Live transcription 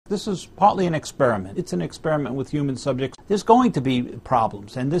This is partly an experiment. It's an experiment with human subjects. There's going to be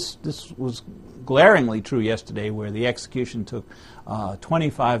problems, and this was glaringly true yesterday, where the execution took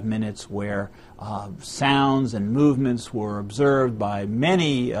 25 minutes, where sounds and movements were observed by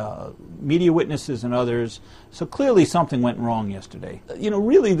many media witnesses and others. So clearly something went wrong yesterday.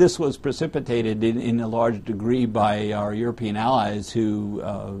 Really this was precipitated in a large degree by our European allies,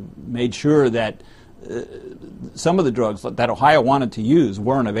 who made sure that some of the drugs that Ohio wanted to use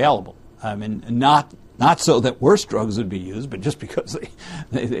weren't available. I mean, not so that worse drugs would be used, but just because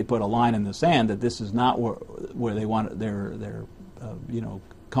they put a line in the sand that this is not where they want their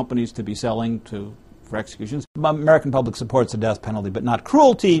companies to be selling for executions. American public supports the death penalty, but not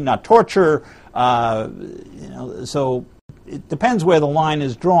cruelty, not torture. So it depends where the line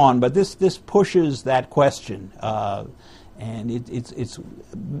is drawn, but this pushes that question. And it's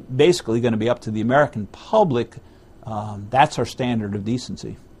basically going to be up to the American public. That's our standard of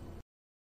decency.